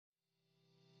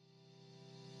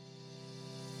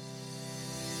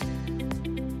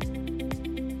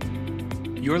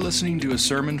You're listening to a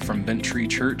sermon from Bent Tree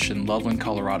Church in Loveland,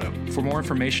 Colorado. For more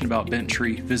information about Bent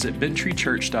Tree, visit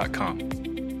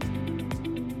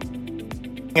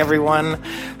benttreechurch.com. Everyone,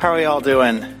 how are y'all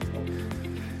doing?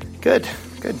 Good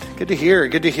to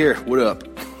hear. What up?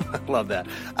 I love that.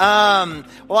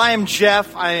 Well, I am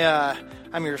Jeff.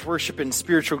 I'm your worship and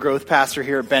spiritual growth pastor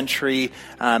here at Bent Tree.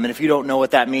 And if you don't know what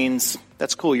that means,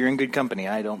 that's cool. You're in good company.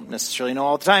 I don't necessarily know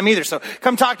all the time either. So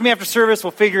come talk to me after service. We'll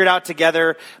figure it out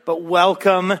together. But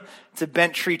welcome to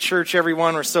Bent Tree Church,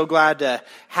 everyone. We're so glad to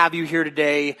have you here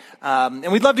today.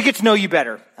 And we'd love to get to know you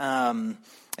better.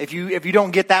 If you don't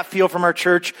get that feel from our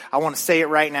church, I want to say it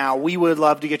right now. We would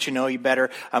love to get to know you better.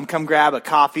 Come grab a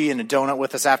coffee and a donut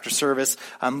with us after service.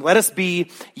 Let us be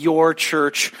your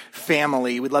church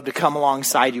family. We'd love to come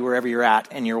alongside you wherever you're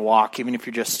at in your walk, even if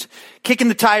you're just kicking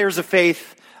the tires of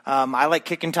faith. I like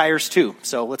kicking tires too,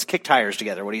 so let's kick tires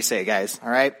together. What do you say, guys? All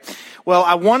right. Well,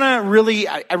 I really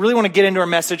want to get into our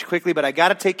message quickly, but I got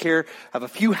to take care of a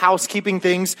few housekeeping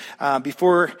things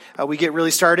before we get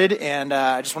really started, and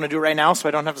I just want to do it right now so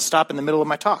I don't have to stop in the middle of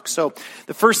my talk. So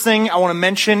the first thing I want to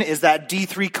mention is that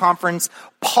D3 conference.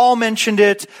 Paul mentioned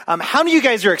it. How many of you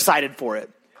guys are excited for it?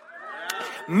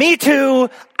 Me too.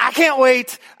 I can't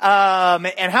wait.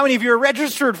 And how many of you are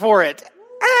registered for it?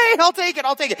 Hey, I'll take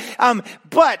it.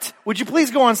 But would you please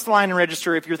go online and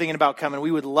register if you're thinking about coming? We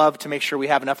would love to make sure we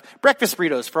have enough breakfast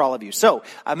burritos for all of you. So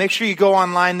make sure you go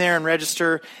online there and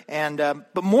register. And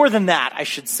but more than that, I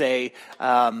should say,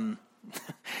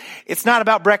 it's not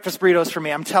about breakfast burritos for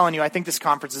me. I'm telling you, I think this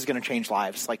conference is going to change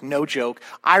lives. Like, no joke.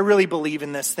 I really believe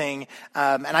in this thing.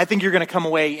 And I think you're going to come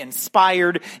away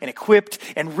inspired and equipped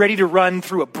and ready to run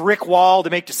through a brick wall to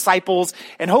make disciples.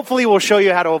 And hopefully we'll show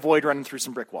you how to avoid running through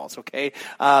some brick walls, okay?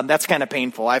 That's kind of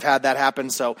painful. I've had that happen.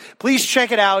 So please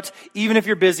check it out, even if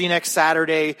you're busy next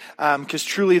Saturday, because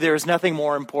truly there is nothing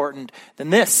more important than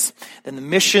this, than the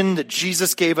mission that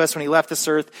Jesus gave us when he left this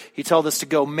earth. He told us to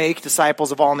go make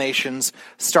disciples of all nations,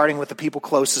 starting with the people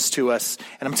closest to us.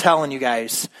 And I'm telling you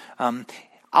guys,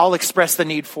 I'll express the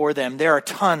need for them. There are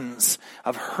tons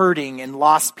of hurting and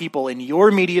lost people in your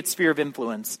immediate sphere of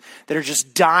influence that are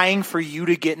just dying for you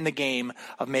to get in the game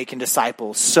of making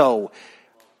disciples. So,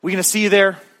 we going to see you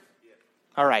there?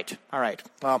 All right.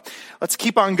 Well, let's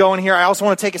keep on going here. I also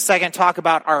want to take a second to talk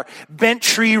about our Bent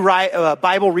Tree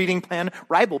Bible reading plan.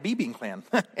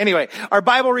 Anyway, our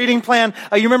Bible reading plan.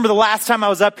 You remember the last time I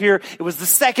was up here, it was the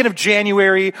 2nd of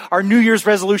January. Our New Year's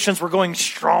resolutions were going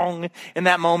strong in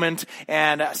that moment.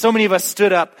 And so many of us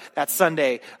stood up that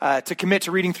Sunday to commit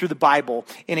to reading through the Bible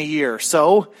in a year.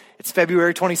 So, it's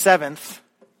February 27th.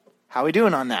 How are we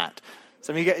doing on that?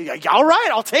 Some of you guys, all right,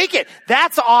 I'll take it.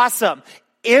 That's awesome.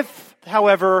 If,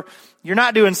 however, you're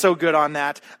not doing so good on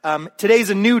that,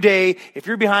 today's a new day. If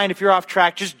you're behind, if you're off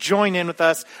track, just join in with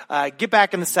us. Get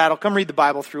back in the saddle. Come read the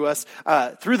Bible through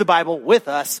the Bible with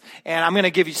us. And I'm going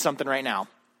to give you something right now.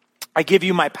 I give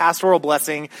you my pastoral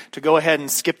blessing to go ahead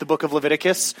and skip the book of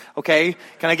Leviticus, okay?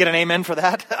 Can I get an amen for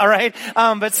that? All right?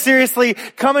 But seriously,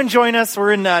 come and join us.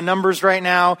 We're in Numbers right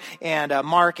now and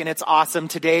Mark, and it's awesome.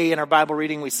 Today in our Bible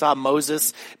reading, we saw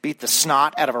Moses beat the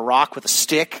snot out of a rock with a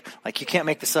stick. Like, you can't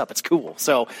make this up. It's cool.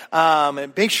 So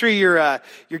make sure you're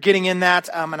getting in that,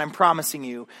 and I'm promising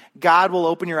you, God will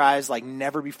open your eyes like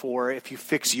never before if you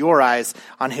fix your eyes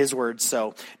on his words.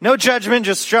 So no judgment.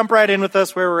 Just jump right in with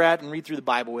us where we're at and read through the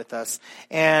Bible with us.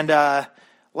 And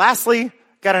lastly,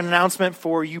 got an announcement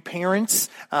for you parents.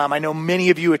 I know many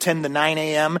of you attend the 9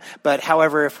 a.m., but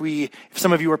however, if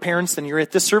some of you are parents, then you're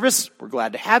at this service. We're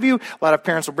glad to have you. A lot of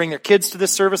parents will bring their kids to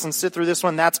this service and sit through this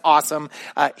one. That's awesome.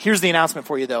 Here's the announcement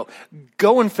for you, though.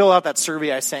 Go and fill out that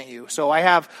survey I sent you. So I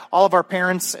have all of our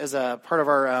parents as a part of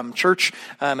our church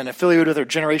and affiliated with our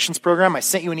Generations program. I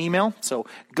sent you an email, so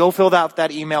go fill out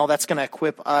that email. That's going to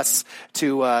equip us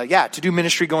to do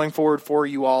ministry going forward for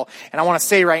you all. And I want to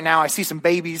say right now, I see some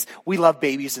babies. We love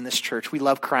babies in this church. We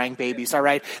love crying babies, all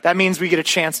right? That means we get a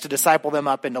chance to disciple them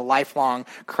up into lifelong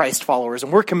Christ followers,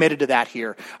 and we're committed to that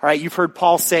here, all right? You've heard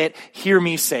Paul say it. Hear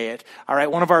me say it, all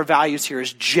right? One of our values here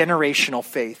is generational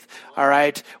faith, all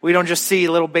right? We don't just see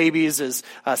little babies as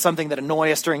something that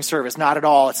annoy us during service. Not at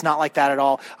all. It's not like that at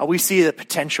all. We see the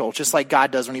potential, just like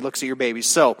God does when he looks at your babies.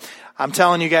 So I'm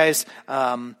telling you guys,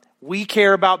 we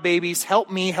care about babies. Help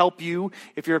me help you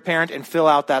if you're a parent, and fill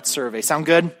out that survey. Sound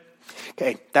good?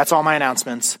 Okay, that's all my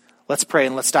announcements. Let's pray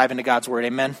and let's dive into God's word.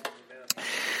 Amen.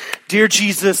 Dear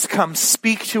Jesus, come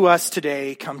speak to us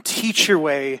today. Come teach your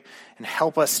way and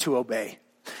help us to obey.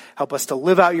 Help us to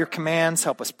live out your commands.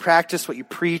 Help us practice what you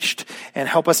preached, and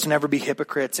help us to never be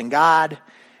hypocrites. And God,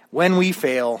 when we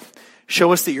fail,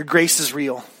 show us that your grace is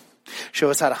real. Show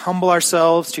us how to humble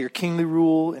ourselves to your kingly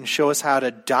rule, and show us how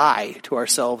to die to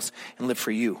ourselves and live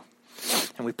for you.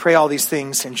 And we pray all these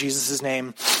things in Jesus'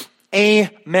 name.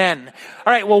 Amen.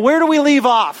 All right, well, where do we leave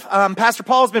off? Pastor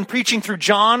Paul has been preaching through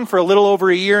John for a little over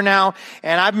a year now,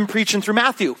 and I've been preaching through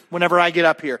Matthew whenever I get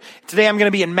up here. Today I'm going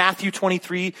to be in Matthew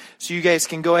 23, so you guys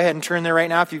can go ahead and turn there right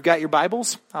now if you've got your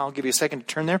Bibles. I'll give you a second to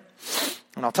turn there,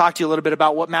 and I'll talk to you a little bit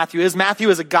about what Matthew is. Matthew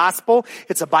is a gospel.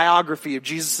 It's a biography of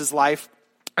Jesus' life.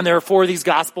 And there are 4 of these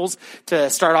Gospels to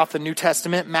start off the New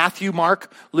Testament: Matthew,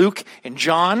 Mark, Luke, and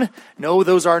John. No,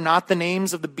 those are not the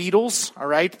names of the Beatles, all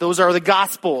right? Those are the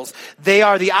Gospels. They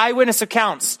are the eyewitness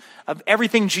accounts of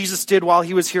everything Jesus did while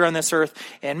he was here on this earth.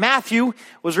 And Matthew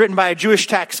was written by a Jewish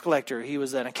tax collector. He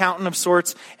was an accountant of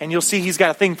sorts, and you'll see he's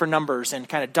got a thing for numbers and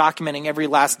kind of documenting every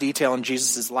last detail in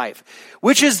Jesus' life,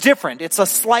 which is different. It's a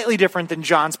slightly different than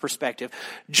John's perspective.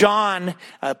 John,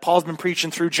 Paul's been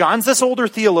preaching through. John's this older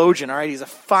theologian, all right? He's a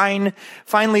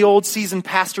finely old seasoned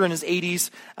pastor in his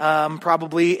 80s,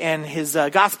 probably, and his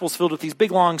gospel's filled with these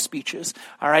big long speeches,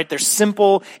 all right? They're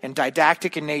simple and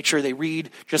didactic in nature. They read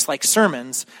just like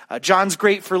sermons. John's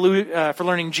great for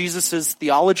learning Jesus'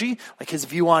 theology, like his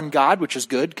view on God, which is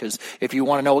good, because if you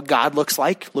want to know what God looks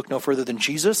like, look no further than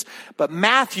Jesus. But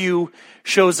Matthew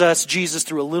shows us Jesus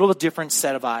through a little different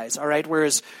set of eyes, all right?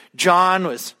 Whereas John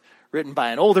was written by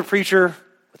an older preacher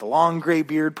with a long gray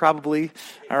beard, probably,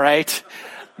 all right?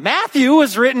 Matthew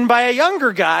was written by a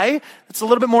younger guy that's a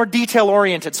little bit more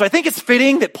detail-oriented. So I think it's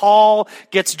fitting that Paul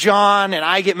gets John and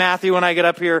I get Matthew when I get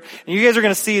up here. And you guys are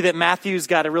going to see that Matthew's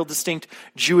got a real distinct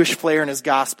Jewish flair in his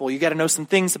gospel. You got to know some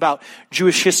things about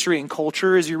Jewish history and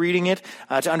culture as you're reading it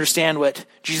to understand what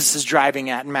Jesus is driving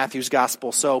at in Matthew's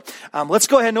gospel. So let's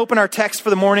go ahead and open our text for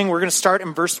the morning. We're going to start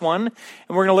in verse 1, and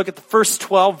we're going to look at the first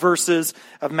 12 verses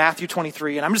of Matthew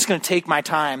 23. And I'm just going to take my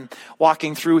time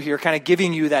walking through here, kind of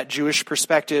giving you that Jewish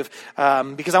perspective,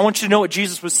 because I want you to know what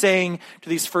Jesus was saying to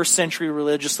these first century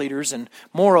religious leaders, and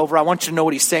moreover, I want you to know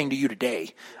what he's saying to you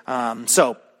today.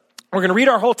 So we're going to read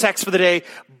our whole text for the day,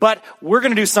 but we're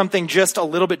going to do something just a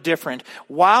little bit different.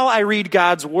 While I read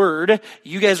God's word,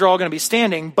 you guys are all going to be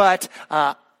standing, but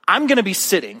I'm going to be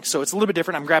sitting, so it's a little bit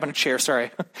different. I'm grabbing a chair, sorry.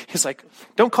 He's like,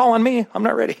 don't call on me, I'm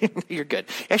not ready. You're good.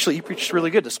 Actually, you preached really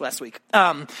good this last week.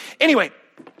 Anyway,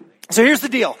 so here's the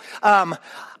deal.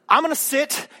 I'm going to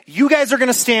sit, you guys are going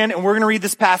to stand, and we're going to read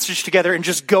this passage together, and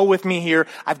just go with me here.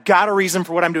 I've got a reason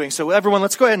for what I'm doing. So everyone,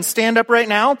 let's go ahead and stand up right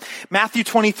now. Matthew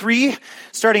 23,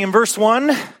 starting in verse 1.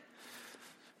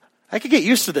 I could get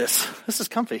used to this. This is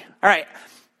comfy. All right.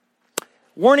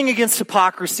 Warning against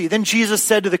hypocrisy. Then Jesus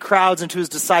said to the crowds and to his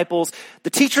disciples, the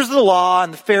teachers of the law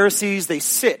and the Pharisees, they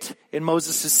sit in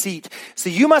Moses' seat. So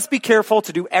you must be careful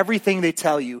to do everything they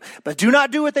tell you, but do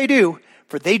not do what they do,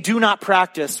 for they do not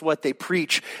practice what they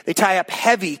preach. They tie up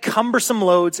heavy, cumbersome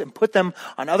loads and put them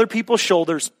on other people's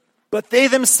shoulders, but they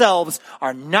themselves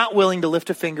are not willing to lift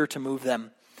a finger to move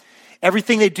them.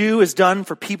 Everything they do is done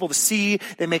for people to see.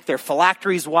 They make their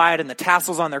phylacteries wide and the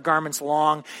tassels on their garments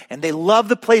long. And they love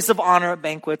the place of honor at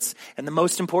banquets and the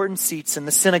most important seats in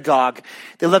the synagogue.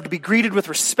 They love to be greeted with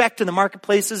respect in the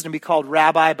marketplaces and to be called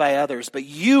rabbi by others. But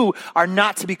you are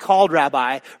not to be called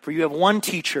rabbi, for you have one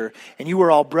teacher, and you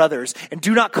are all brothers. And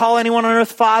do not call anyone on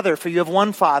earth father, for you have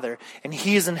one Father, and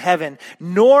he is in heaven.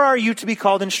 Nor are you to be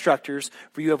called instructors,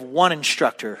 for you have one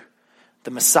instructor, the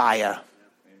Messiah.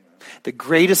 The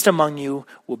greatest among you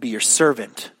will be your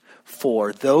servant.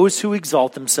 For those who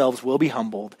exalt themselves will be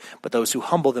humbled, but those who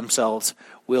humble themselves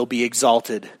will be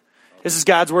exalted. This is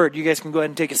God's word. You guys can go ahead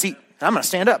and take a seat. I'm going to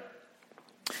stand up,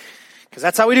 because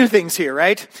that's how we do things here,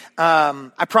 right?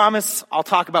 I promise I'll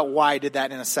talk about why I did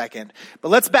that in a second. But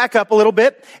let's back up a little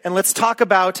bit, and let's talk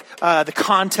about the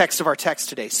context of our text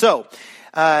today. So,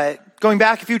 going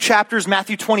back a few chapters,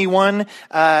 Matthew 21,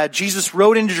 Jesus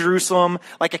rode into Jerusalem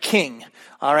like a king.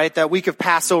 All right, that week of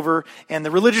Passover, and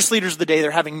the religious leaders of the day, they're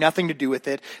having nothing to do with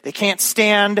it. They can't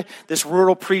stand this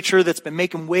rural preacher that's been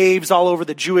making waves all over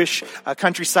the Jewish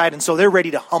countryside, and so they're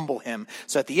ready to humble him.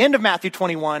 So at the end of Matthew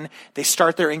 21, they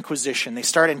start their inquisition. They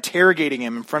start interrogating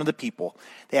him in front of the people.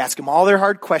 They ask him all their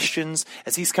hard questions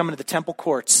as he's coming to the temple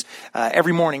courts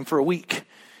every morning for a week.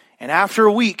 And after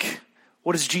a week,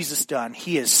 what has Jesus done?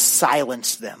 He has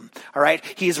silenced them, all right?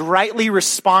 He has rightly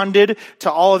responded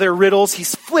to all of their riddles.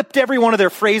 He's flipped every one of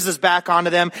their phrases back onto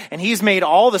them, and he's made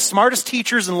all the smartest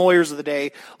teachers and lawyers of the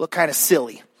day look kind of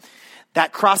silly.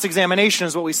 That cross-examination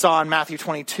is what we saw in Matthew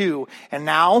 22, and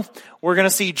now we're going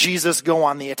to see Jesus go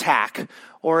on the attack.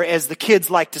 Or as the kids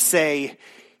like to say,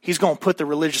 he's going to put the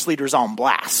religious leaders on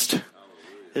blast.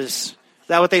 Is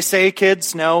that what they say,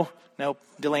 kids? No. Nope.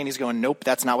 Delaney's going, nope,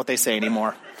 that's not what they say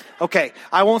anymore. Okay,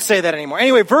 I won't say that anymore.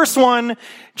 Anyway, verse 1,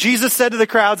 Jesus said to the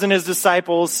crowds and his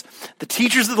disciples, the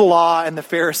teachers of the law and the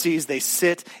Pharisees, they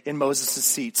sit in Moses'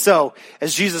 seat. So,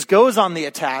 as Jesus goes on the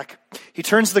attack, he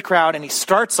turns to the crowd and he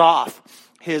starts off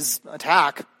his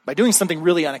attack by doing something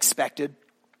really unexpected.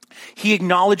 He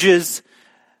acknowledges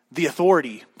the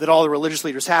authority that all the religious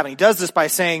leaders have. And he does this by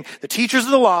saying the teachers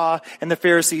of the law and the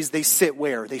Pharisees, they sit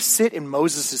where? They sit in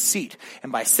Moses' seat.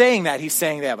 And by saying that, he's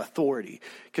saying they have authority.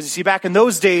 Because you see, back in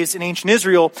those days in ancient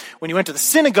Israel, when you went to the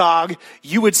synagogue,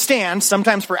 you would stand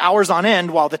sometimes for hours on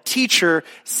end while the teacher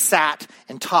sat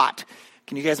and taught.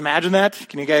 Can you guys imagine that?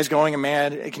 Can you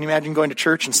imagine going to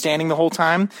church and standing the whole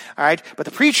time? All right. But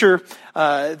the preacher,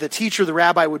 the teacher, the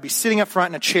rabbi would be sitting up front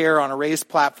in a chair on a raised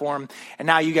platform. And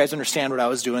now you guys understand what I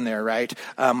was doing there, right?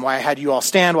 Why I had you all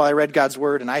stand while I read God's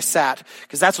word and I sat,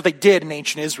 because that's what they did in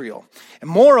ancient Israel. And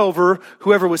moreover,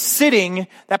 whoever was sitting,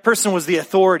 that person was the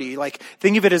authority. Like,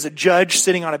 think of it as a judge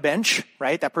sitting on a bench,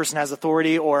 right? That person has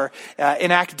authority. Or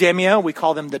in academia, we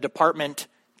call them the department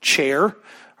chair.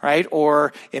 Right?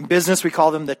 Or in business, we call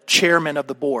them the chairman of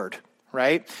the board,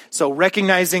 right? So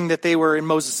recognizing that they were in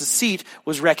Moses' seat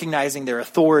was recognizing their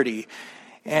authority.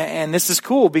 And this is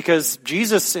cool because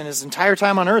Jesus, in his entire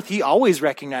time on earth, he always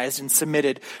recognized and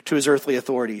submitted to his earthly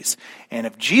authorities. And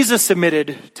if Jesus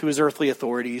submitted to his earthly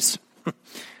authorities,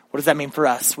 what does that mean for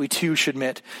us? We too should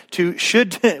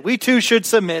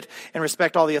submit and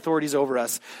respect all the authorities over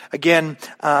us. Again,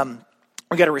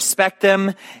 we got to respect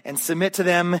them and submit to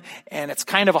them, and it's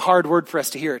kind of a hard word for us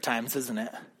to hear at times, isn't it?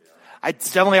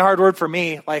 It's definitely a hard word for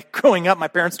me. Like, growing up, my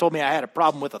parents told me I had a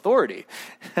problem with authority.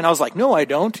 And I was like, no, I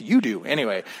don't. You do.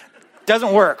 Anyway,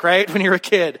 doesn't work, right, when you're a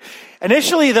kid.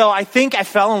 Initially, though, I think I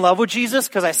fell in love with Jesus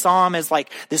because I saw him as like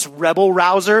this rebel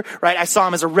rouser, right? I saw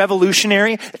him as a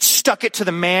revolutionary that stuck it to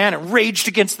the man and raged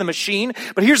against the machine.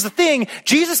 But here's the thing,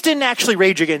 Jesus didn't actually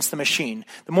rage against the machine.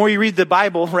 The more you read the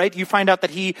Bible, right, you find out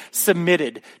that he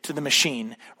submitted to the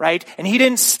machine, right? And he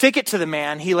didn't stick it to the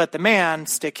man, he let the man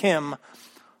stick him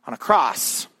on a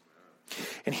cross.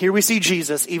 And here we see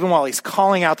Jesus, even while he's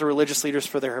calling out the religious leaders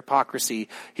for their hypocrisy,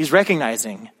 he's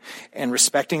recognizing and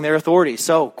respecting their authority.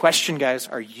 So, question, guys,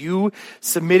 are you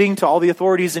submitting to all the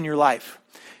authorities in your life?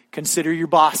 Consider your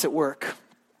boss at work.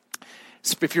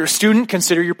 If you're a student,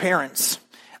 consider your parents.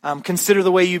 Consider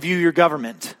the way you view your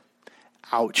government.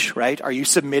 Ouch, right? Are you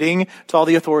submitting to all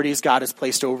the authorities God has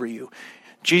placed over you?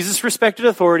 Jesus respected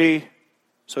authority,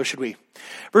 so should we.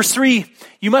 Verse 3,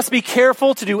 you must be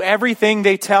careful to do everything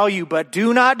they tell you, but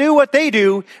do not do what they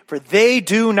do, for they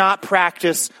do not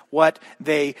practice what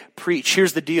they preach.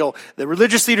 Here's the deal. The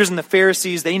religious leaders and the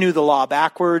Pharisees, they knew the law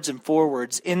backwards and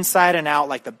forwards, inside and out,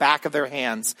 like the back of their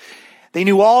hands. They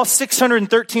knew all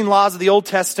 613 laws of the Old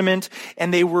Testament,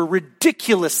 and they were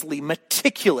ridiculously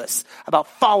meticulous about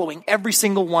following every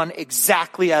single one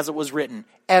exactly as it was written.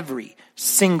 Every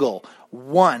single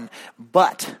one.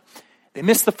 But they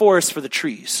missed the forest for the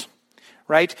trees,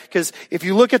 right? Because if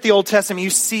you look at the Old Testament, you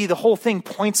see the whole thing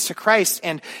points to Christ,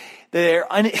 and their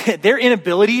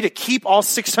inability to keep all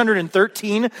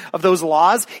 613 of those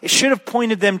laws, it should have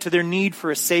pointed them to their need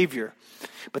for a Savior.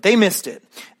 But they missed it.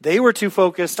 They were too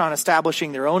focused on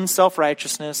establishing their own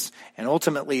self-righteousness, and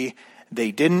ultimately,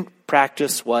 they didn't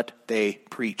practice what they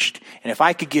preached. And if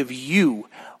I could give you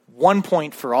 1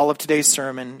 point for all of today's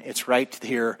sermon, it's right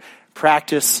here.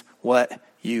 Practice what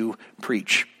you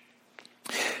preach.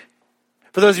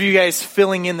 For those of you guys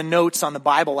filling in the notes on the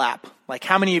Bible app, like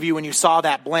how many of you, when you saw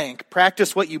that blank,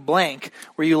 practice what you blank,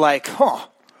 were you like,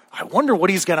 I wonder what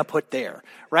he's going to put there,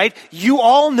 right? You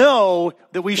all know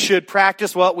that we should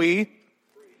practice what we...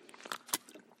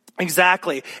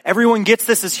 Exactly. Everyone gets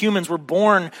this as humans. We're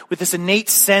born with this innate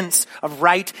sense of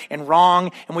right and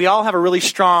wrong, and we all have a really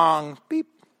strong beep,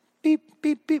 beep,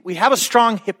 beep, beep. We have a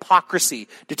strong hypocrisy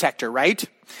detector, right?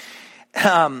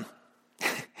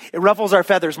 It ruffles our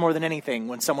feathers more than anything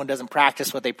when someone doesn't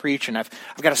practice what they preach, and I've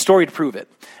got a story to prove it.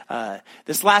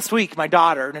 This last week, my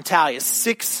daughter, Natalia, is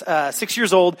 6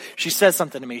 years old. She says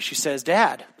something to me. She says,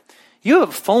 Dad, you have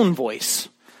a phone voice.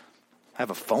 I have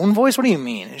a phone voice? What do you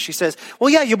mean? And she says, well,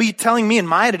 yeah, you'll be telling me and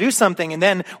Maya to do something, and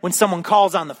then when someone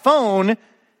calls on the phone,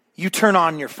 you turn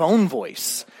on your phone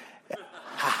voice.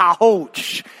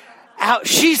 Ouch.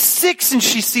 She's 6 and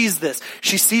she sees this.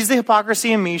 She sees the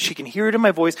hypocrisy in me. She can hear it in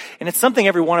my voice. And it's something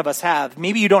every one of us have.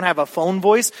 Maybe you don't have a phone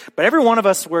voice, but every one of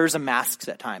us wears a mask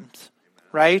at times,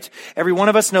 right? Every one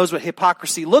of us knows what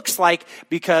hypocrisy looks like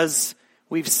because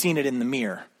we've seen it in the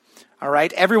mirror. All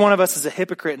right? Every one of us is a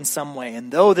hypocrite in some way.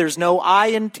 And though there's no I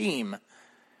in team,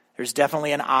 there's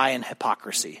definitely an I in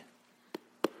hypocrisy.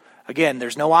 Again,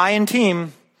 there's no I in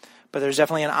team, but there's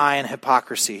definitely an I in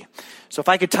hypocrisy. So if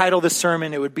I could title this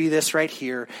sermon, it would be this right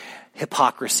here,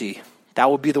 hypocrisy. That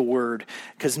would be the word,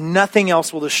 because nothing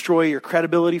else will destroy your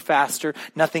credibility faster.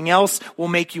 Nothing else will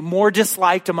make you more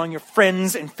disliked among your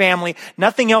friends and family.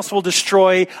 Nothing else will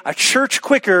destroy a church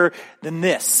quicker than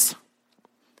this.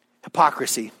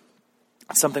 Hypocrisy.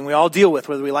 It's something we all deal with,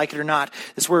 whether we like it or not.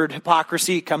 This word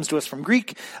hypocrisy comes to us from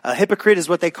Greek. A hypocrite is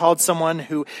what they called someone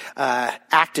who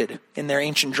acted in their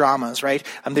ancient dramas, right?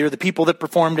 They were the people that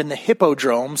performed in the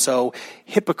hippodrome, so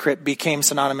hypocrite became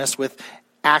synonymous with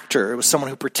actor. It was someone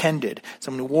who pretended,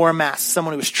 someone who wore a mask,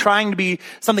 someone who was trying to be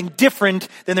something different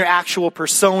than their actual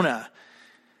persona.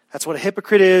 That's what a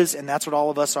hypocrite is, and that's what all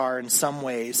of us are in some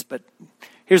ways. But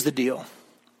here's the deal.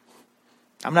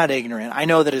 I'm not ignorant. I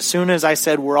know that as soon as I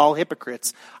said we're all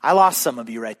hypocrites, I lost some of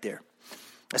you right there.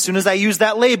 As soon as I used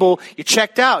that label, you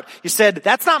checked out. You said,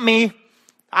 that's not me.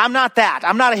 I'm not that.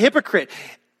 I'm not a hypocrite.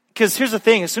 Because here's the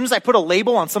thing. As soon as I put a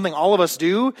label on something all of us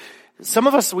do, some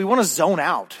of us, we want to zone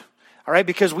out. All right,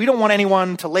 because we don't want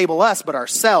anyone to label us but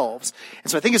ourselves. And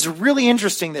so I think it's really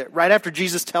interesting that right after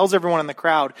Jesus tells everyone in the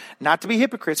crowd not to be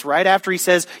hypocrites, right after he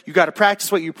says, you got to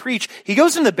practice what you preach, he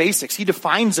goes into the basics. He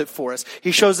defines it for us.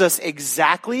 He shows us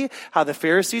exactly how the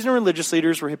Pharisees and religious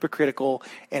leaders were hypocritical.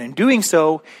 And in doing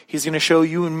so, he's going to show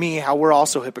you and me how we're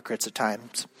also hypocrites at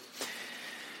times.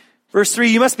 Verse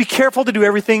 3, you must be careful to do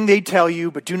everything they tell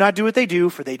you, but do not do what they do,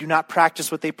 for they do not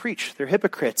practice what they preach. They're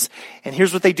hypocrites. And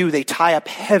here's what they do. They tie up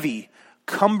heavy,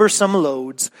 cumbersome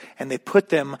loads, and they put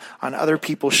them on other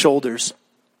people's shoulders.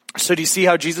 So do you see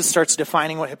how Jesus starts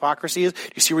defining what hypocrisy is? Do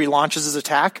you see where he launches his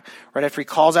attack? Right after he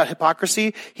calls out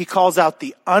hypocrisy, he calls out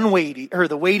the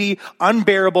weighty,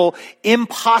 unbearable,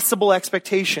 impossible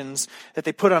expectations that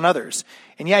they put on others.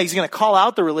 And yeah, he's going to call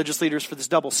out the religious leaders for this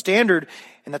double standard,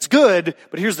 and that's good,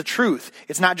 but here's the truth.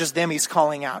 It's not just them he's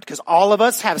calling out, because all of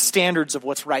us have standards of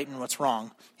what's right and what's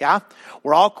wrong. Yeah?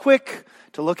 We're all quick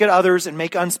to look at others and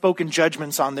make unspoken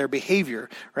judgments on their behavior,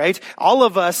 right? All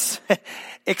of us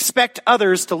expect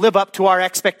others to live up to our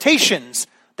expectations.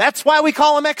 That's why we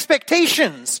call them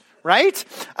expectations, right?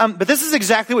 But this is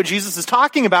exactly what Jesus is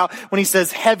talking about when he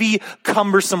says heavy,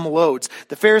 cumbersome loads.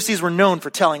 The Pharisees were known for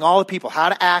telling all the people how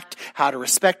to act, how to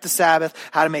respect the Sabbath,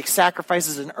 how to make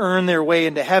sacrifices and earn their way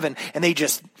into heaven. And they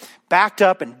just backed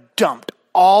up and dumped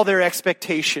all their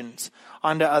expectations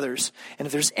onto others. And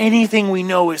if there's anything we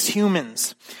know as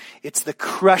humans, it's the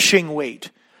crushing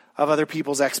weight of other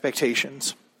people's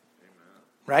expectations.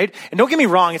 Right? And don't get me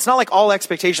wrong, it's not like all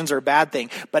expectations are a bad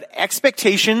thing, but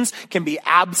expectations can be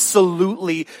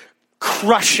absolutely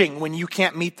crushing when you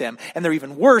can't meet them. And they're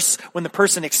even worse when the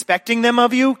person expecting them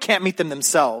of you can't meet them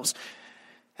themselves.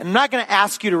 And I'm not going to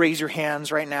ask you to raise your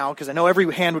hands right now, because I know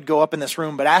every hand would go up in this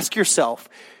room, but ask yourself,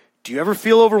 do you ever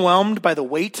feel overwhelmed by the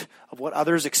weight of what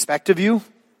others expect of you?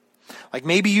 Like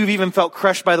maybe you've even felt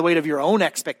crushed by the weight of your own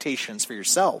expectations for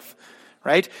yourself,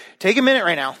 right? Take a minute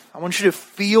right now. I want you to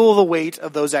feel the weight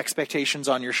of those expectations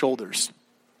on your shoulders.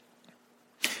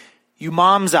 You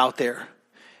moms out there,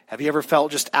 have you ever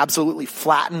felt just absolutely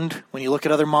flattened when you look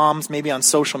at other moms, maybe on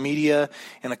social media,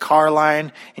 in the car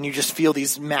line, and you just feel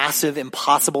these massive,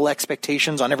 impossible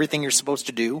expectations on everything you're supposed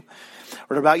to do?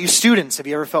 What about you students? Have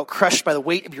you ever felt crushed by the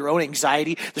weight of your own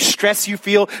anxiety, the stress you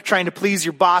feel trying to please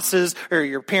your bosses or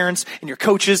your parents and your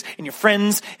coaches and your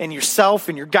friends and yourself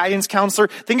and your guidance counselor?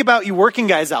 Think about you working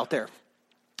guys out there.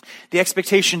 The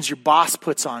expectations your boss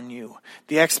puts on you,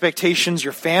 the expectations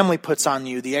your family puts on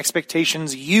you, the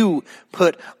expectations you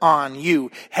put on you.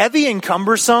 Heavy and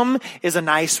cumbersome is a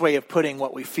nice way of putting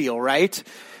what we feel, right?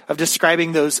 Of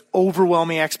describing those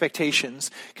overwhelming expectations,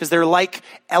 because they're like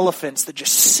elephants that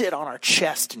just sit on our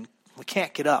chest and we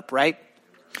can't get up, right?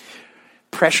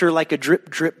 Pressure like a drip,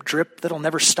 drip, drip that'll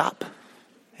never stop.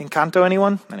 Encanto,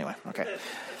 anyone? Anyway, okay.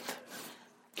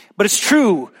 But it's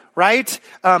true, right?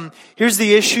 Here's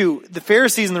the issue. The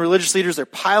Pharisees and the religious leaders, they're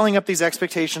piling up these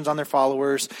expectations on their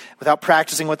followers without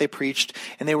practicing what they preached,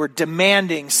 and they were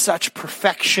demanding such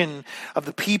perfection of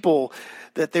the people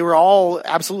that they were all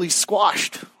absolutely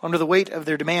squashed under the weight of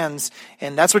their demands.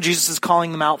 And that's what Jesus is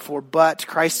calling them out for. But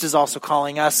Christ is also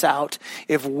calling us out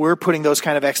if we're putting those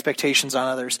kind of expectations on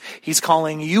others. He's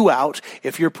calling you out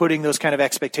if you're putting those kind of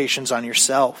expectations on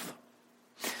yourself.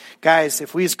 Guys,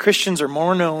 if we as Christians are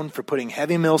more known for putting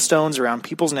heavy millstones around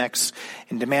people's necks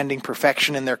and demanding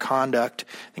perfection in their conduct,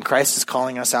 then Christ is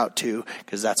calling us out too,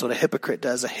 because that's what a hypocrite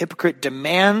does. A hypocrite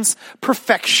demands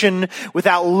perfection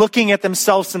without looking at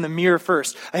themselves in the mirror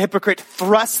first. A hypocrite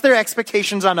thrusts their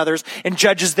expectations on others and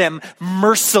judges them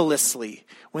mercilessly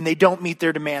when they don't meet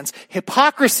their demands.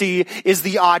 Hypocrisy is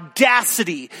the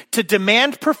audacity to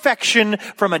demand perfection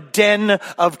from a den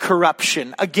of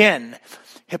corruption. Again,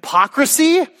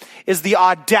 Hypocrisy is the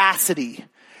audacity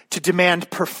to demand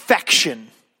perfection.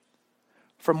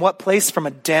 From what place? From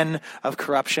a den of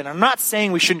corruption. I'm not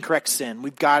saying we shouldn't correct sin.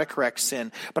 We've got to correct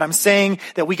sin. But I'm saying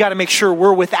that we got to make sure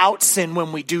we're without sin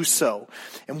when we do so.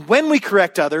 And when we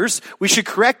correct others, we should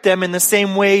correct them in the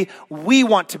same way we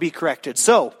want to be corrected.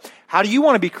 So, how do you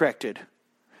want to be corrected?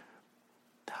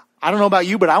 I don't know about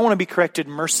you, but I want to be corrected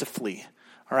mercifully.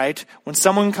 All right? When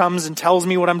someone comes and tells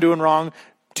me what I'm doing wrong,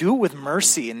 do it with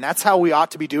mercy. And that's how we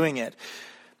ought to be doing it.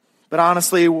 But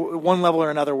honestly, one level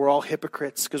or another, we're all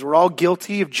hypocrites because we're all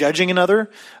guilty of judging another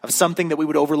of something that we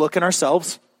would overlook in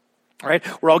ourselves. Right?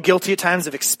 We're all guilty at times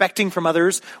of expecting from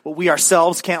others what we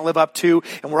ourselves can't live up to.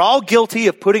 And we're all guilty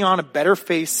of putting on a better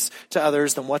face to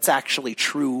others than what's actually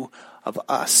true of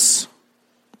us.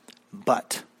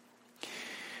 But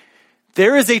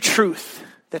there is a truth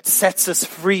that sets us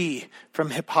free from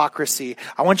hypocrisy.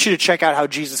 I want you to check out how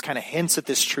Jesus kind of hints at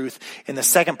this truth in the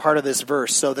second part of this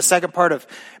verse. So the second part of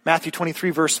Matthew 23,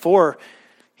 verse 4,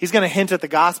 he's going to hint at the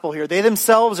gospel here. They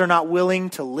themselves are not willing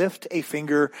to lift a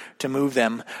finger to move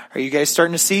them. Are you guys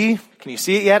starting to see? Can you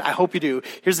see it yet? I hope you do.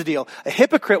 Here's the deal. A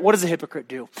hypocrite, what does a hypocrite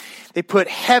do? They put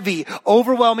heavy,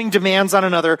 overwhelming demands on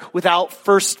another without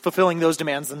first fulfilling those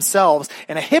demands themselves.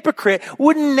 And a hypocrite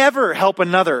would never help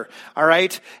another, all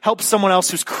right? Help someone else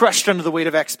who's crushed under the weight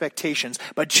of expectations.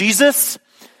 But Jesus,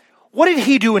 what did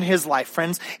he do in his life,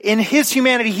 friends? In his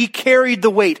humanity, he carried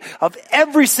the weight of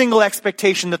every single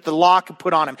expectation that the law could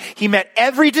put on him. He met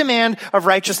every demand of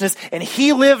righteousness, and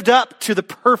he lived up to the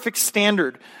perfect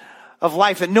standard of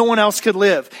life that no one else could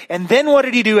live. And then what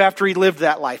did he do after he lived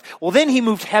that life? Well, then he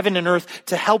moved heaven and earth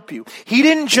to help you. He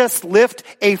didn't just lift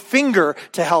a finger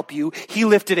to help you. He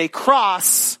lifted a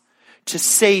cross to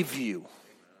save you.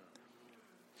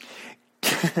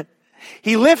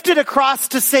 He lifted a cross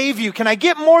to save you. Can I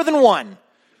get more than one?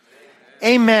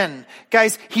 Amen.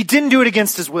 Guys, he didn't do it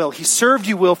against his will. He served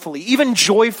you willfully, even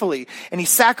joyfully, and he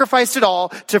sacrificed it all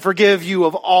to forgive you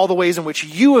of all the ways in which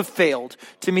you have failed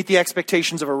to meet the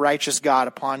expectations of a righteous God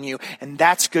upon you. And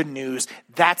that's good news.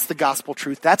 That's the gospel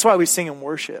truth. That's why we sing and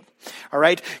worship. All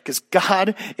right? Because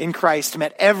God in Christ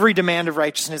met every demand of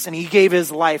righteousness, and he gave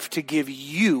his life to give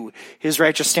you his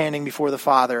righteous standing before the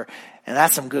Father. And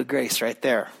that's some good grace right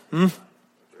there.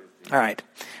 All right.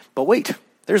 But wait,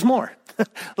 there's more.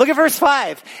 Look at verse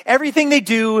 5. Everything they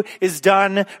do is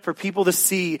done for people to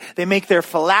see. They make their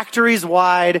phylacteries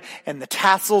wide and the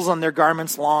tassels on their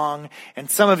garments long.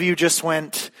 And some of you just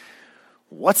went,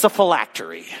 what's a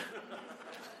phylactery?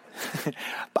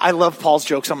 I love Paul's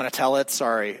jokes. I'm going to tell it.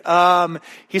 Sorry.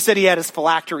 He said he had his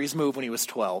phylacteries moved when he was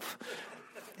 12.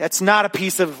 That's not a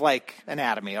piece of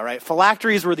anatomy, all right?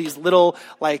 Phylacteries were these little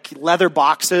leather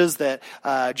boxes that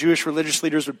Jewish religious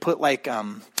leaders would put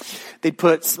they'd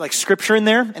put scripture in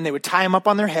there, and they would tie them up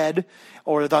on their head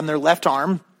or on their left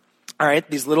arm. All right,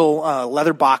 these little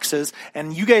leather boxes.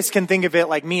 And you guys can think of it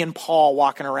like me and Paul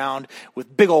walking around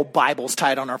with big old Bibles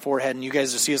tied on our forehead, and you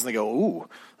guys just see us and they go, ooh,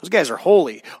 those guys are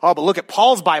holy. Oh, but look at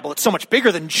Paul's Bible. It's so much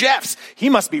bigger than Jeff's. He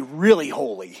must be really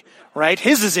holy, right?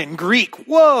 His is in Greek.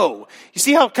 Whoa. You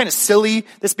see how kind of silly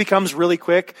this becomes really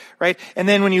quick, right? And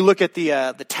then when you look at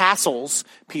the tassels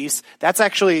piece, that's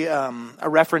actually a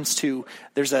reference to,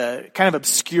 there's a kind of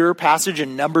obscure passage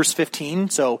in Numbers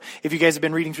 15. So if you guys have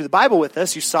been reading through the Bible with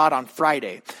us, you saw it on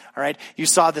Friday, all right? You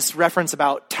saw this reference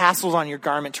about tassels on your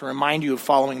garment to remind you of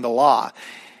following the law.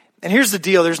 And here's the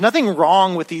deal. There's nothing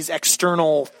wrong with these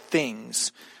external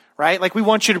things, right? We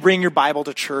want you to bring your Bible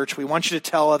to church. We want you to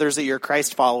tell others that you're a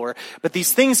Christ follower. But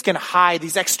these things can hide,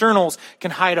 these externals can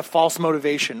hide a false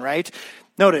motivation, right?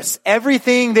 Notice,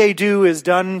 everything they do is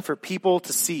done for people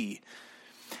to see.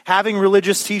 Having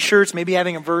religious t-shirts, maybe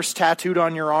having a verse tattooed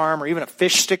on your arm, or even a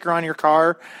fish sticker on your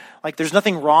car, there's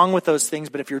nothing wrong with those things.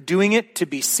 But if you're doing it to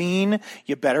be seen,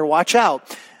 you better watch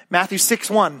out. Matthew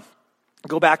 6:1.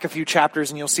 Go back a few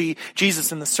chapters and you'll see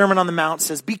Jesus in the Sermon on the Mount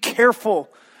says, be careful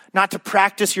not to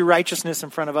practice your righteousness in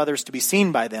front of others to be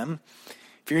seen by them.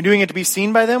 If you're doing it to be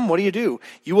seen by them, what do?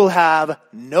 You will have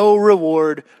no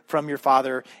reward from your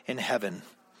Father in heaven.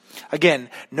 Again,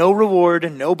 no reward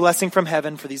and no blessing from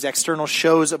heaven for these external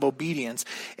shows of obedience.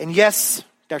 And yes,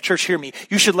 now church, hear me.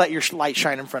 You should let your light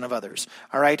shine in front of others.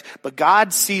 All right. But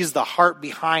God sees the heart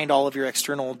behind all of your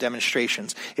external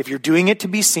demonstrations. If you're doing it to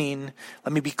be seen,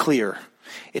 let me be clear.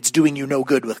 It's doing you no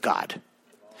good with God.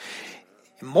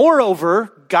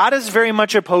 Moreover, God is very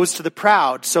much opposed to the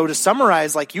proud. So to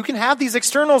summarize, you can have these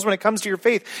externals when it comes to your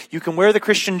faith. You can wear the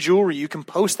Christian jewelry. You can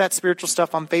post that spiritual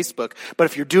stuff on Facebook. But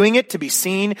if you're doing it to be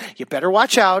seen, you better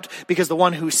watch out, because the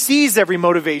one who sees every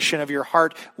motivation of your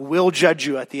heart will judge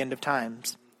you at the end of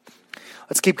times.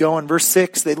 Let's keep going. Verse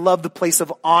 6, they love the place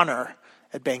of honor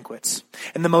at banquets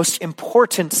and the most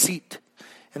important seat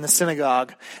in the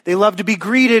synagogue. They love to be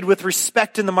greeted with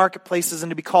respect in the marketplaces and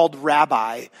to be called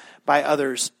rabbi by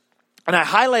others. And I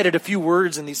highlighted a few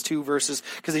words in these two verses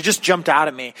because they just jumped out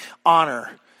at me.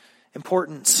 Honor,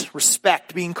 importance,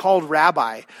 respect, being called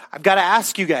rabbi. I've got to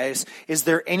ask you guys, is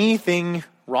there anything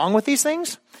wrong with these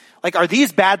things? Like, are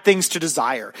these bad things to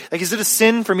desire? Like, is it a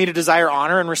sin for me to desire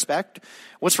honor and respect?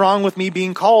 What's wrong with me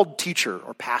being called teacher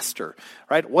or pastor,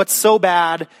 right? What's so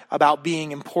bad about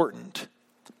being important?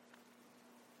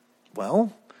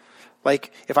 Well,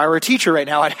 like, if I were a teacher right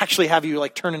now, I'd actually have you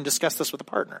turn and discuss this with a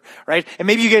partner, right? And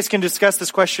maybe you guys can discuss this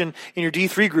question in your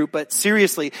D3 group, but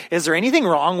seriously, is there anything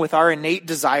wrong with our innate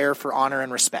desire for honor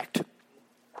and respect?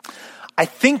 I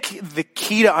think the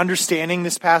key to understanding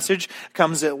this passage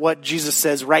comes at what Jesus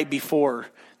says right before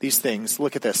these things.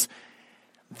 Look at this.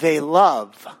 They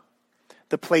love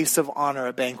the place of honor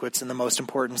at banquets and the most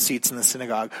important seats in the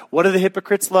synagogue. What do the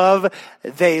hypocrites love?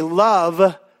 They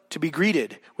love to be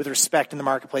greeted with respect in the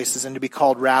marketplaces and to be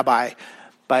called rabbi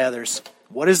by others.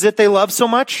 What is it they love so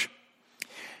much?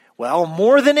 Well,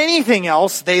 more than anything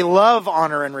else, they love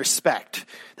honor and respect.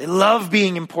 They love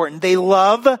being important. They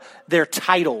love their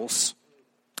titles.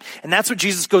 And that's what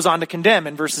Jesus goes on to condemn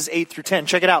in verses 8 through 10.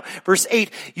 Check it out. Verse 8,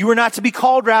 you are not to be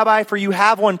called rabbi, for you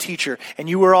have one teacher, and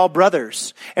you are all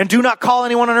brothers. And do not call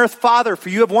anyone on earth father, for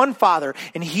you have one Father,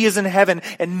 and he is in heaven.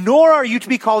 And nor are you to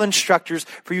be called instructors,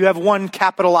 for you have one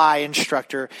capital I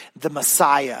instructor, the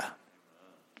Messiah.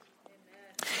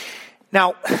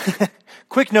 Now,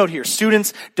 quick note here.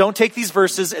 Students, don't take these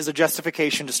verses as a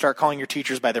justification to start calling your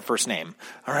teachers by their first name.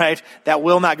 All right? That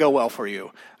will not go well for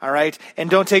you. All right? And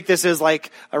don't take this as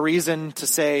a reason to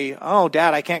say, oh,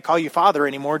 Dad, I can't call you Father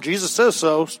anymore. Jesus says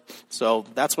so. So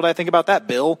that's what I think about that,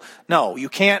 Bill. No, you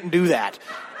can't do that.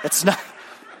 It's not.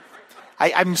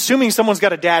 I'm assuming someone's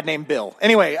got a dad named Bill.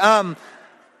 Anyway,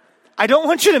 I don't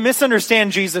want you to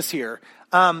misunderstand Jesus here.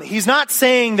 He's not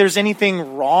saying there's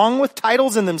anything wrong with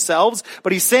titles in themselves,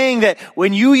 but he's saying that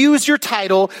when you use your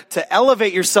title to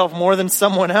elevate yourself more than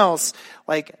someone else,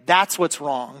 that's what's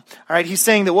wrong. All right. He's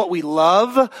saying that what we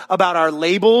love about our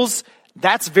labels,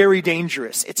 that's very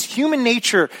dangerous. It's human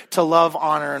nature to love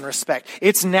honor and respect.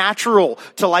 It's natural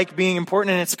to like being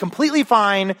important, and it's completely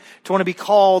fine to want to be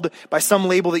called by some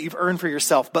label that you've earned for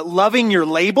yourself. But loving your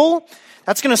label,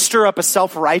 that's going to stir up a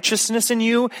self-righteousness in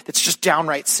you that's just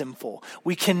downright sinful.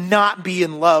 We cannot be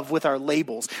in love with our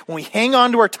labels. When we hang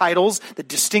on to our titles that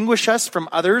distinguish us from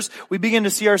others, we begin to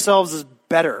see ourselves as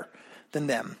better than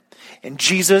them. And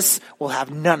Jesus will have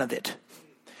none of it.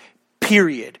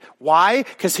 Period. Why?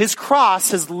 Because his cross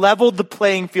has leveled the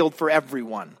playing field for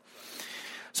everyone.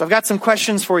 So I've got some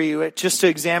questions for you just to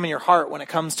examine your heart when it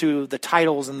comes to the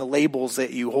titles and the labels that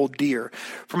you hold dear.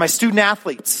 For my student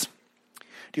athletes,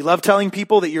 do you love telling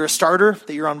people that you're a starter,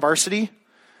 that you're on varsity?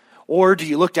 Or do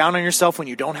you look down on yourself when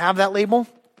you don't have that label?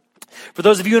 For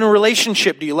those of you in a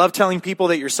relationship, do you love telling people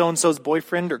that you're so-and-so's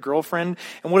boyfriend or girlfriend?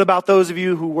 And what about those of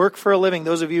you who work for a living,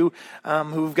 those of you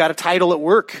who've got a title at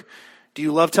work? Do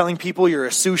you love telling people you're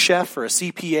a sous chef or a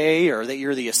CPA or that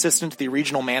you're the assistant to the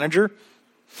regional manager?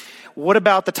 What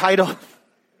about the title?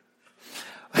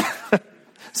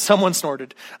 Someone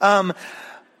snorted.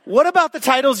 What about the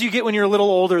titles you get when you're a little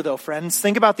older, though, friends?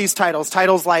 Think about these titles.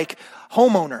 Titles like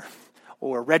homeowner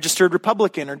or registered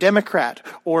Republican or Democrat,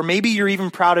 or maybe you're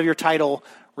even proud of your title,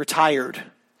 retired.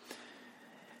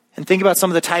 And think about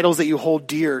some of the titles that you hold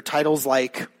dear, titles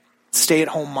like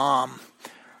stay-at-home mom,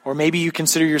 or maybe you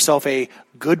consider yourself a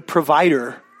good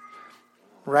provider,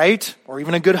 right? Or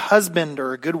even a good husband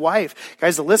or a good wife.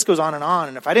 Guys, the list goes on.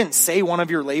 And if I didn't say one of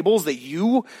your labels that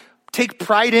you take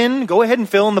pride in, go ahead and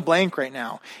fill in the blank right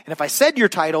now. And if I said your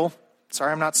title,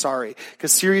 sorry, I'm not sorry.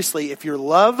 Because seriously, if your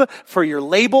love for your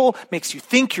label makes you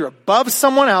think you're above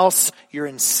someone else, you're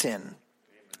in sin.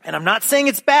 And I'm not saying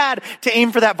it's bad to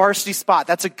aim for that varsity spot.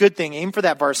 That's a good thing. Aim for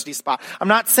that varsity spot. I'm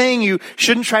not saying you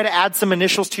shouldn't try to add some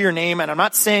initials to your name. And I'm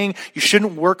not saying you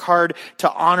shouldn't work hard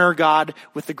to honor God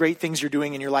with the great things you're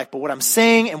doing in your life. But what I'm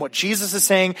saying and what Jesus is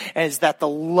saying is that the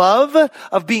love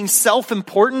of being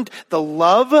self-important, the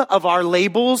love of our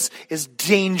labels is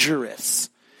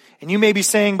dangerous. And you may be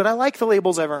saying, but I like the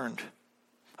labels I've earned.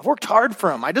 I've worked hard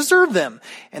for them. I deserve them.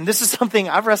 And this is something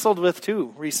I've wrestled with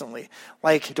too recently.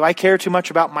 Do I care too much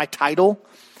about my title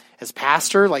as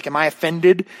pastor? Am I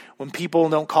offended when people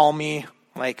don't call me,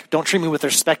 don't treat me with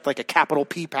respect like a capital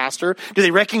P pastor? Do they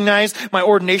recognize my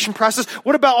ordination process?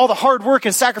 What about all the hard work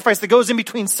and sacrifice that goes in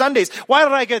between Sundays? Why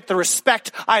don't I get the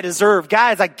respect I deserve?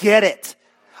 Guys, I get it.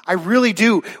 I really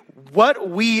do. what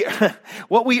we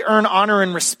earn honor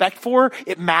and respect for,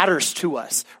 it matters to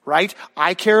us, right?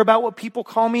 I care about what people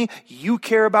call me. You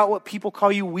care about what people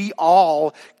call you. We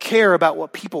all care about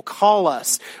what people call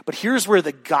us. But here's where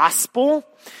the gospel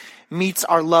meets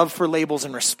our love for labels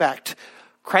and respect.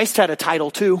 Christ had a title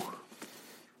too.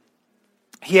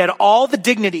 He had all the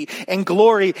dignity and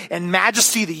glory and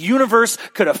majesty the universe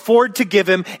could afford to give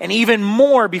him, and even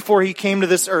more before he came to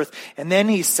this earth. And then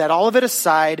he set all of it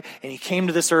aside, and he came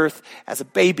to this earth as a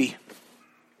baby.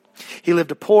 He lived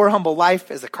a poor, humble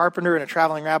life as a carpenter and a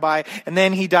traveling rabbi, and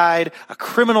then he died a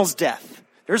criminal's death.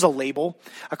 There's a label.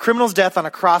 A criminal's death on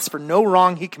a cross for no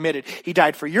wrong he committed. He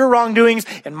died for your wrongdoings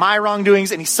and my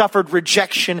wrongdoings, and he suffered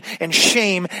rejection and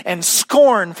shame and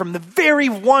scorn from the very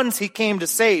ones he came to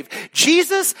save.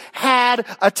 Jesus had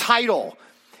a title.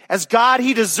 As God,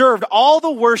 he deserved all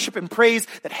the worship and praise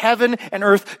that heaven and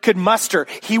earth could muster.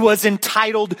 He was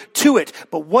entitled to it.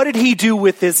 But what did he do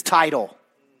with his title?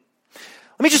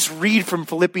 Let me just read from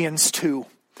Philippians 2.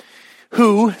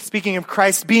 Who, speaking of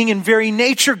Christ, being in very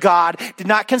nature God, did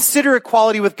not consider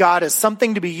equality with God as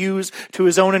something to be used to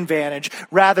his own advantage.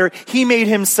 Rather, he made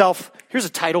himself, here's a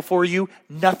title for you,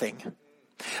 nothing.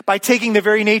 By taking the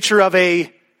very nature of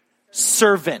a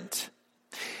servant.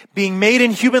 Being made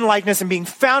in human likeness and being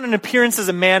found in appearance as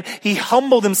a man, he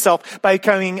humbled himself by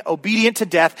becoming obedient to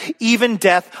death, even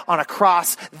death on a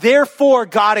cross. Therefore,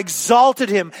 God exalted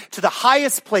him to the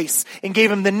highest place and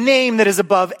gave him the name that is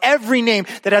above every name,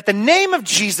 that at the name of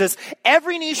Jesus,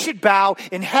 every knee should bow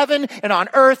in heaven and on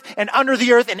earth and under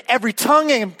the earth, and every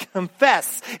tongue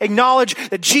confess, acknowledge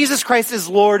that Jesus Christ is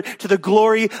Lord, to the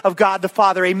glory of God the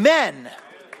Father. Amen.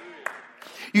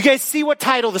 You guys see what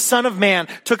title the Son of Man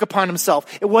took upon himself.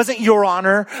 It wasn't your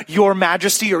honor, your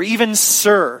majesty, or even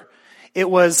sir. It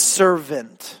was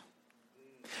servant.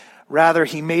 Rather,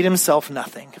 he made himself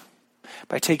nothing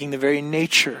by taking the very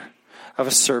nature of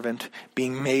a servant,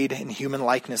 being made in human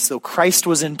likeness. Though Christ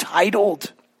was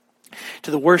entitled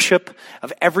to the worship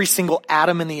of every single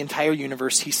atom in the entire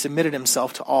universe, he submitted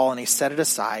himself to all, and he set it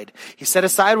aside. He set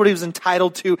aside what he was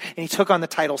entitled to, and he took on the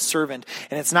title servant.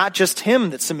 And it's not just him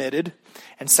that submitted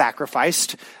and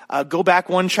sacrificed. Go back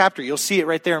one chapter. You'll see it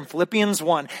right there in Philippians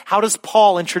 1. How does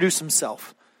Paul introduce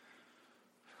himself?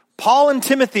 Paul and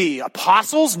Timothy,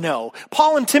 apostles? No.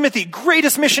 Paul and Timothy,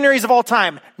 greatest missionaries of all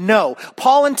time? No.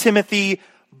 Paul and Timothy,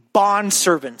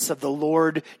 bondservants of the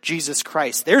Lord Jesus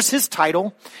Christ. There's his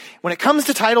title. When it comes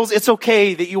to titles, it's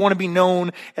okay that you want to be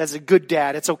known as a good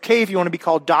dad. It's okay if you want to be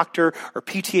called doctor or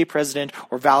PTA president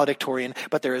or valedictorian.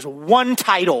 But there is one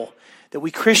title that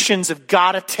we Christians have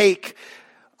got to take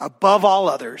above all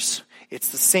others. It's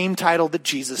the same title that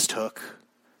Jesus took,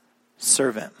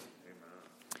 servant.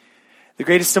 The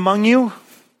greatest among you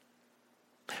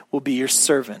will be your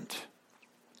servant.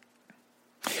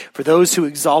 For those who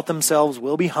exalt themselves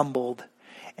will be humbled,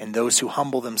 and those who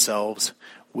humble themselves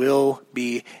will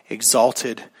be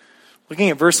exalted. Looking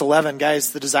at verse 11,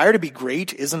 guys, the desire to be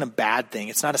great isn't a bad thing.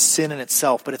 It's not a sin in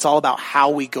itself, but it's all about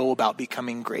how we go about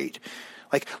becoming great.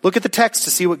 Like, look at the text to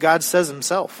see what God says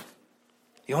himself.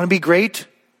 You want to be great?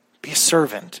 Be a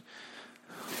servant.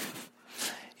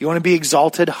 You want to be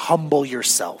exalted? Humble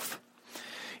yourself.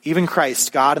 Even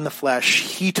Christ, God in the flesh,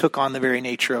 he took on the very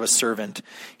nature of a servant.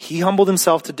 He humbled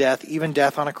himself to death, even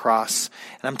death on a cross.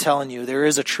 And I'm telling you, there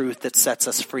is a truth that sets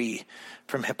us free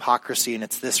from hypocrisy, and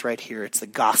it's this right here. It's the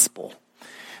gospel.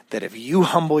 That if you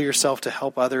humble yourself to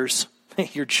help others,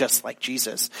 you're just like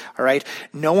Jesus, all right?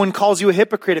 No one calls you a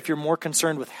hypocrite if you're more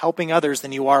concerned with helping others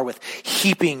than you are with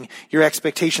heaping your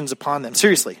expectations upon them.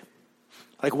 Seriously.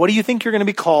 Like, what do you think you're going to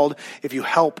be called if you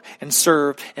help and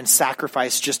serve and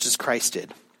sacrifice just as Christ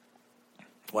did?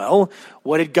 Well,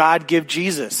 what did God give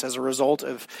Jesus as a result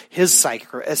of his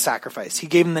sacrifice? He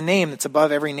gave him the name that's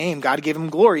above every name. God gave him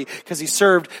glory because he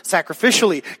served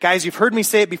sacrificially. Guys, you've heard me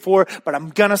say it before, but I'm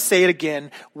going to say it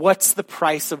again. What's the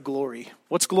price of glory?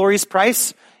 What's glory's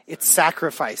price? It's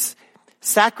sacrifice.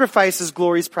 Sacrifice is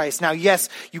glory's price. Now, yes,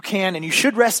 you can and you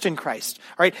should rest in Christ,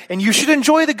 all right? And you should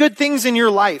enjoy the good things in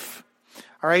your life,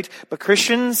 all right? But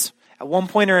Christians, at one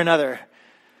point or another,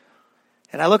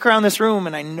 and I look around this room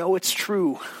and I know it's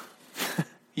true.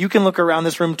 You can look around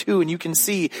this room too and you can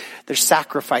see there's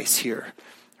sacrifice here,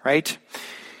 right?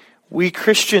 We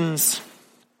Christians,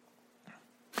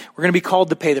 we're going to be called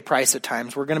to pay the price at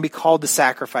times. We're going to be called to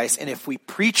sacrifice. And if we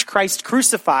preach Christ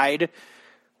crucified,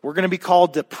 we're going to be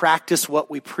called to practice what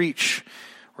we preach.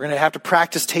 We're going to have to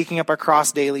practice taking up our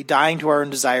cross daily, dying to our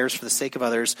own desires for the sake of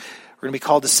others. We're going to be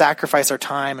called to sacrifice our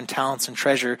time and talents and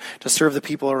treasure to serve the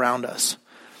people around us.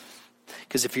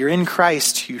 Because if you're in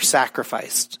Christ, you're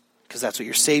sacrificed. Because that's what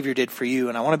your Savior did for you.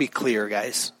 And I want to be clear,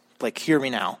 guys. Like, hear me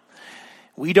now.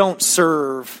 We don't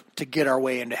serve to get our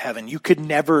way into heaven. You could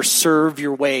never serve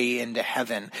your way into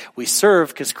heaven. We serve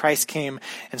because Christ came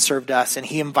and served us, and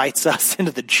he invites us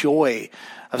into the joy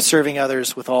of serving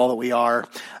others with all that we are.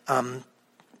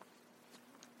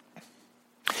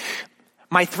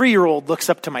 My 3-year-old looks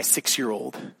up to my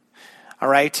 6-year-old, all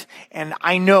right? And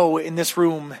I know in this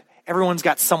room, everyone's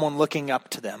got someone looking up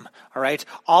to them, all right?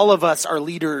 All of us are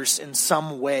leaders in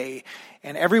some way.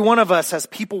 And every one of us has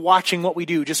people watching what we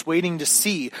do, just waiting to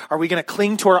see. Are we going to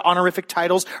cling to our honorific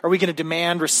titles? Are we going to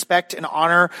demand respect and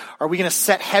honor? Are we going to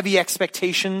set heavy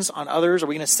expectations on others? Are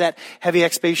we going to set heavy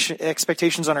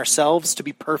expectations on ourselves to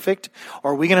be perfect?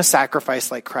 Or are we going to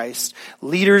sacrifice like Christ?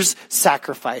 Leaders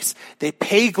sacrifice. They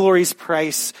pay glory's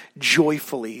price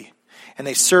joyfully. And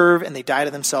they serve and they die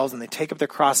to themselves and they take up their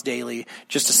cross daily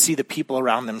just to see the people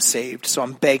around them saved. So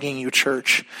I'm begging you,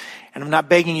 church. And I'm not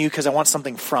begging you because I want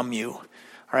something from you.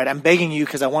 All right, I'm begging you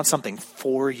because I want something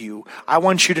for you. I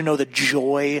want you to know the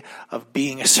joy of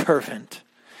being a servant.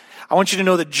 I want you to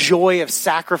know the joy of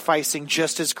sacrificing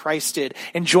just as Christ did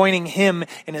and joining him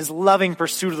in his loving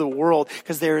pursuit of the world,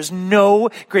 because there is no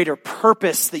greater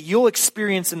purpose that you'll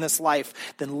experience in this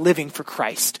life than living for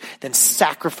Christ, than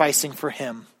sacrificing for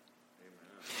him.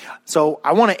 So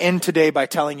I want to end today by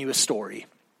telling you a story.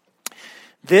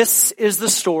 This is the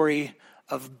story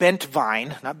of Bent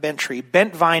Vine, not Bent Tree,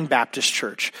 Bent Vine Baptist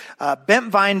Church. Bent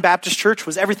Vine Baptist Church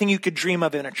was everything you could dream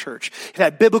of in a church. It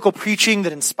had biblical preaching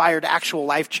that inspired actual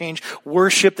life change,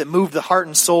 worship that moved the heart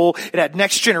and soul. It had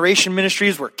next generation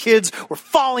ministries where kids were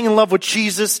falling in love with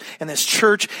Jesus and this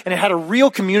church. And it had a real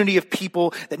community of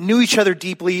people that knew each other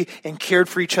deeply and cared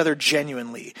for each other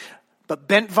genuinely. But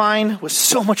Bent Vine was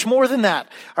so much more than that.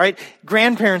 All right,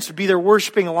 grandparents would be there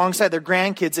worshiping alongside their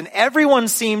grandkids, and everyone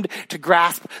seemed to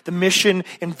grasp the mission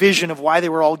and vision of why they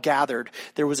were all gathered.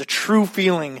 There was a true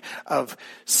feeling of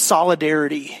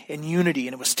solidarity and unity,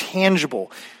 and it was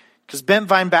tangible. Because Bent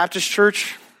Vine Baptist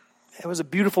Church, it was a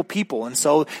beautiful people, and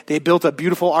so they built a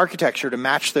beautiful architecture to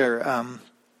match their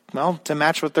to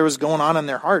match what there was going on in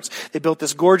their hearts. They built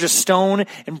this gorgeous stone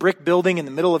and brick building in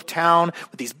the middle of town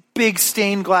with these big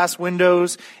stained glass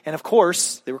windows. And of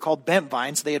course, they were called bent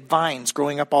vines. So they had vines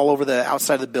growing up all over the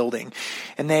outside of the building.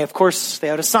 And they had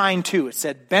a sign too. It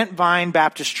said, Bent Vine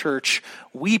Baptist Church,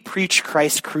 we preach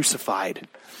Christ crucified.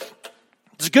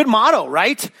 It's a good motto,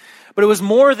 right? But it was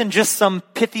more than just some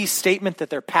pithy statement that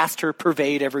their pastor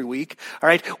purveyed every week. All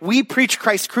right. We preach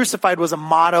Christ crucified was a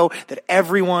motto that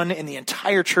everyone in the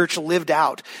entire church lived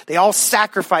out. They all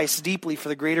sacrificed deeply for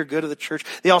the greater good of the church.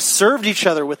 They all served each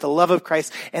other with the love of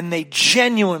Christ, and they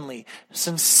genuinely,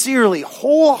 sincerely,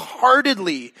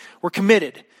 wholeheartedly were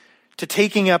committed to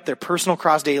taking up their personal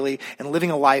cross daily and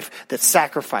living a life that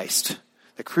sacrificed,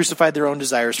 that crucified their own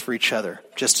desires for each other,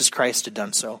 just as Christ had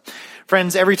done so.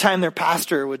 Friends, every time their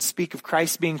pastor would speak of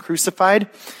Christ being crucified,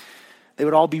 they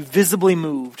would all be visibly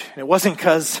moved. And it wasn't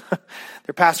because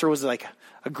their pastor was like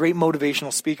a great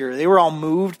motivational speaker. They were all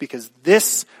moved because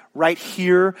this right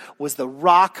here was the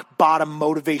rock bottom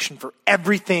motivation for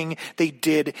everything they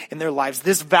did in their lives.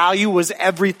 This value was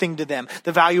everything to them.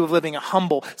 The value of living a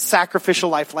humble, sacrificial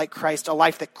life like Christ, a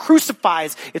life that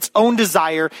crucifies its own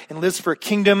desire and lives for a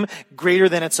kingdom greater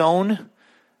than its own.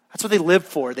 That's what they lived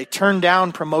for. They turned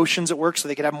down promotions at work so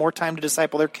they could have more time to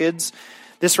disciple their kids.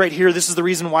 This right here, this is the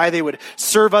reason why they would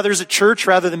serve others at church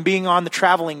rather than being on the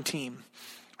traveling team.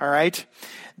 All right?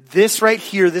 This right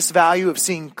here, this value of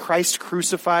seeing Christ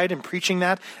crucified and preaching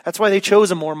that's why they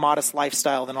chose a more modest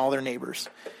lifestyle than all their neighbors.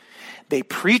 They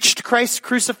preached Christ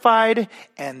crucified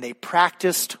and they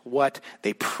practiced what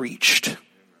they preached.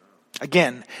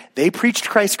 Again, they preached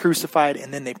Christ crucified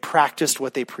and then they practiced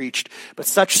what they preached. But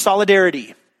such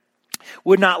solidarity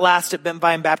would not last at Bent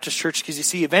Vine Baptist Church, because you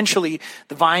see, eventually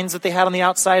the vines that they had on the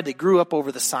outside, they grew up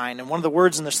over the sign. And one of the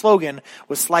words in the slogan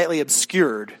was slightly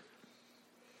obscured.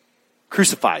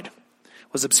 Crucified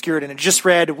was obscured, and it just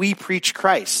read, we preach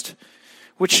Christ,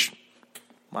 which,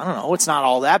 I don't know, it's not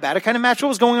all that bad. It kind of matched what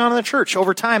was going on in the church.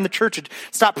 Over time, the church had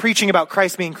stopped preaching about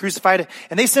Christ being crucified,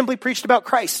 and they simply preached about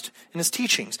Christ and his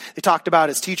teachings. They talked about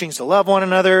his teachings to love one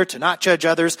another, to not judge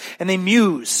others, and they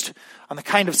mused on the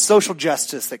kind of social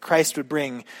justice that Christ would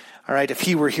bring, all right, if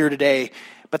he were here today.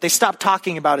 But they stopped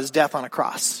talking about his death on a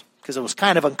cross. because it was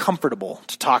kind of uncomfortable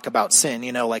to talk about sin,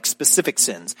 like specific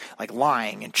sins, like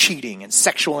lying and cheating and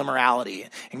sexual immorality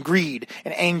and greed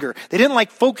and anger. They didn't like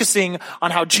focusing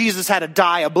on how Jesus had to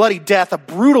die a bloody death, a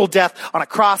brutal death on a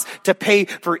cross to pay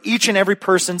for each and every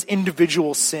person's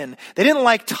individual sin. They didn't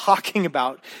like talking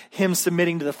about him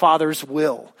submitting to the Father's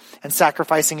will and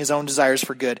sacrificing his own desires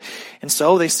for good. And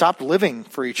so they stopped living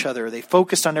for each other. They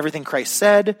focused on everything Christ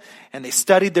said, and they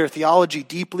studied their theology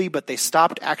deeply, but they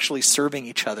stopped actually serving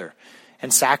each other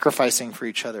and sacrificing for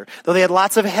each other. Though they had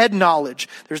lots of head knowledge,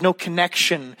 there's no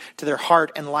connection to their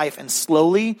heart and life. And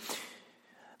slowly,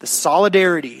 the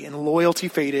solidarity and loyalty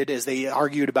faded as they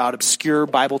argued about obscure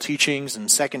Bible teachings and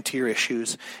second-tier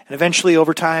issues. And eventually,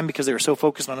 over time, because they were so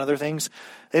focused on other things,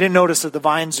 they didn't notice that the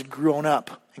vines had grown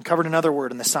up and covered another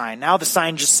word in the sign. Now the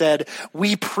sign just said,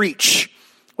 "We preach,"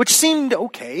 which seemed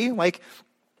okay. Like,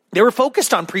 they were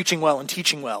focused on preaching well and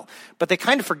teaching well, but they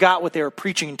kind of forgot what they were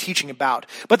preaching and teaching about.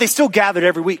 But they still gathered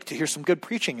every week to hear some good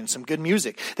preaching and some good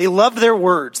music. They loved their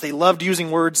words. They loved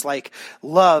using words like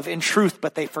love and truth,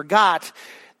 but they forgot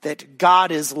that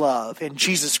God is love and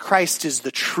Jesus Christ is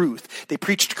the truth. They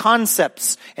preached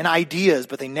concepts and ideas,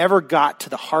 but they never got to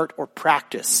the heart or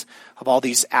practice of all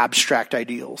these abstract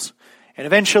ideals. And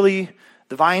eventually,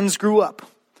 the vines grew up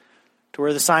to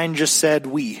where the sign just said,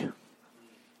 "We."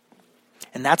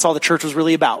 And that's all the church was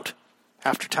really about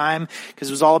after time, because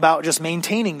it was all about just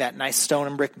maintaining that nice stone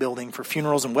and brick building for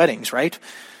funerals and weddings, right?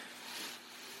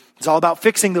 It's all about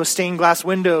fixing those stained glass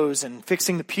windows and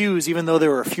fixing the pews, even though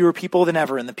there were fewer people than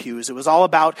ever in the pews. It was all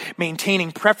about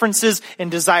maintaining preferences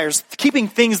and desires, keeping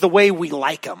things the way we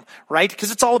like them, right?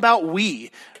 Because it's all about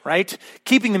we, right?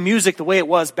 Keeping the music the way it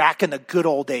was back in the good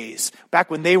old days,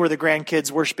 back when they were the grandkids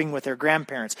worshiping with their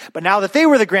grandparents. But now that they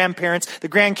were the grandparents, the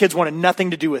grandkids wanted nothing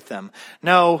to do with them.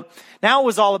 No, now it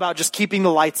was all about just keeping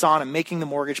the lights on and making the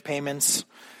mortgage payments.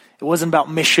 It wasn't about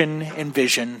mission and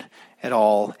vision at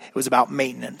all. It was about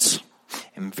maintenance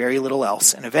and very little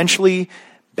else. And eventually,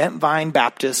 Bent Vine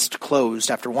Baptist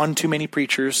closed after one too many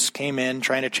preachers came in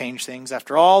trying to change things.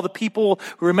 After all the people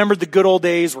who remembered the good old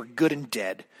days were good and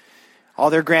dead. All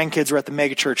their grandkids were at the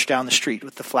megachurch down the street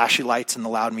with the flashy lights and the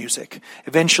loud music.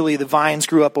 Eventually, the vines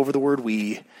grew up over the word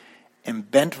 "we,"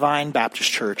 and Bent Vine Baptist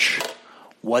Church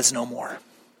was no more.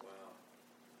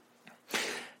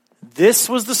 This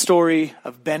was the story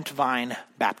of Bent Vine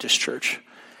Baptist Church.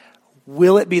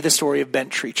 Will it be the story of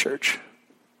Bent Tree Church?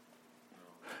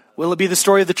 Will it be the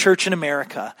story of the church in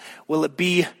America? Will it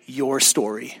be your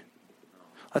story?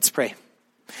 Let's pray.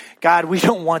 God, we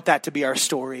don't want that to be our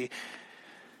story.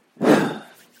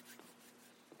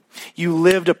 You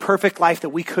lived a perfect life that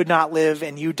we could not live,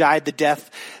 and you died the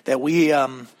death that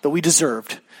we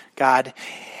deserved, God.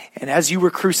 And as you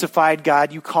were crucified,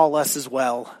 God, you call us as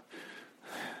well.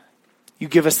 You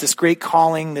give us this great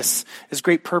calling, this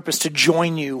great purpose to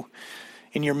join you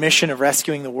in your mission of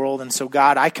rescuing the world. And so,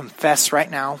 God, I confess right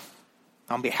now,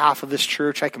 on behalf of this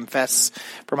church, I confess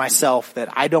for myself that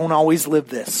I don't always live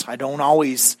this. I don't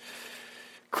always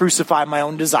crucify my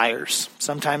own desires.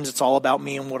 Sometimes it's all about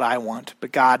me and what I want.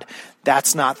 But God,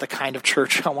 that's not the kind of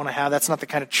church I want to have. That's not the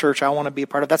kind of church I want to be a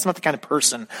part of. That's not the kind of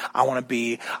person I want to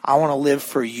be. I want to live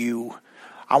for you.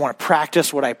 I want to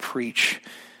practice what I preach.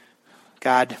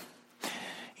 God,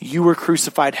 you were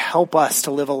crucified. Help us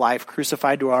to live a life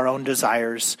crucified to our own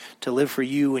desires, to live for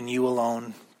you and you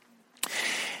alone.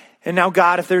 And now,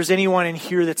 God, if there's anyone in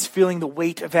here that's feeling the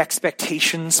weight of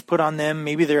expectations put on them,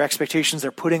 maybe they're expectations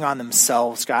they're putting on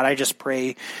themselves, God, I just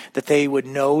pray that they would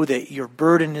know that your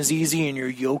burden is easy and your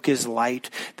yoke is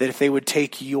light, that if they would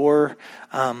take your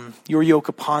yoke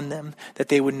upon them, that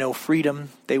they would know freedom,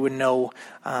 they would know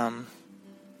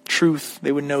truth,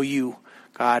 they would know you,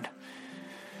 God.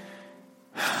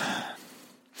 And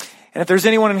if there's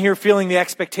anyone in here feeling the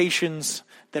expectations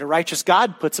that a righteous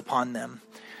God puts upon them,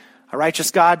 a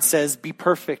righteous God says, be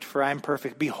perfect, for I am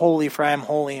perfect. Be holy, for I am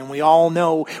holy. And we all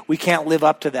know we can't live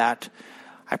up to that.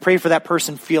 I pray for that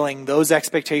person feeling those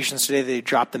expectations today, that they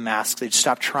drop the mask. They'd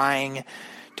stop trying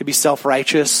to be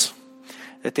self-righteous,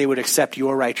 that they would accept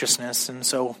your righteousness. And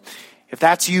so if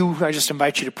that's you, I just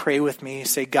invite you to pray with me.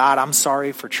 Say, God, I'm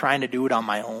sorry for trying to do it on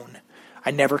my own.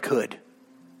 I never could.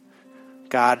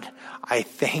 God, I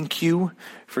thank you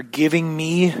for giving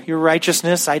me your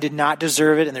righteousness. I did not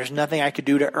deserve it, and there's nothing I could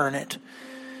do to earn it.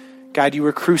 God, you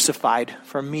were crucified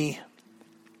for me.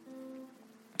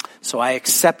 So I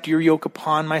accept your yoke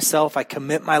upon myself. I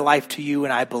commit my life to you,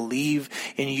 and I believe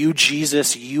in you,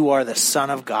 Jesus. You are the Son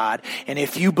of God. And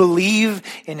if you believe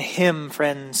in him,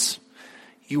 friends,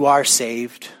 you are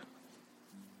saved.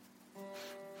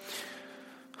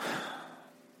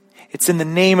 It's in the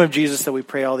name of Jesus that we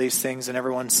pray all these things, and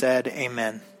everyone said,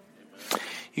 amen.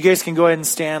 You guys can go ahead and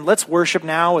stand. Let's worship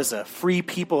now as a free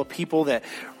people, a people that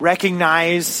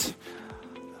recognize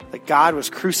that God was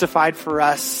crucified for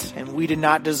us and we did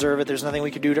not deserve it. There's nothing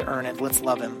we could do to earn it. Let's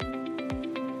love him.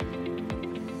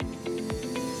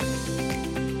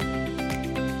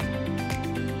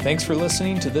 Thanks for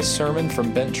listening to this sermon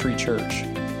from Bent Tree Church.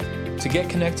 To get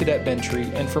connected at Bent Tree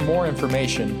and for more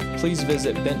information, please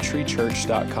visit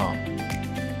benttreechurch.com.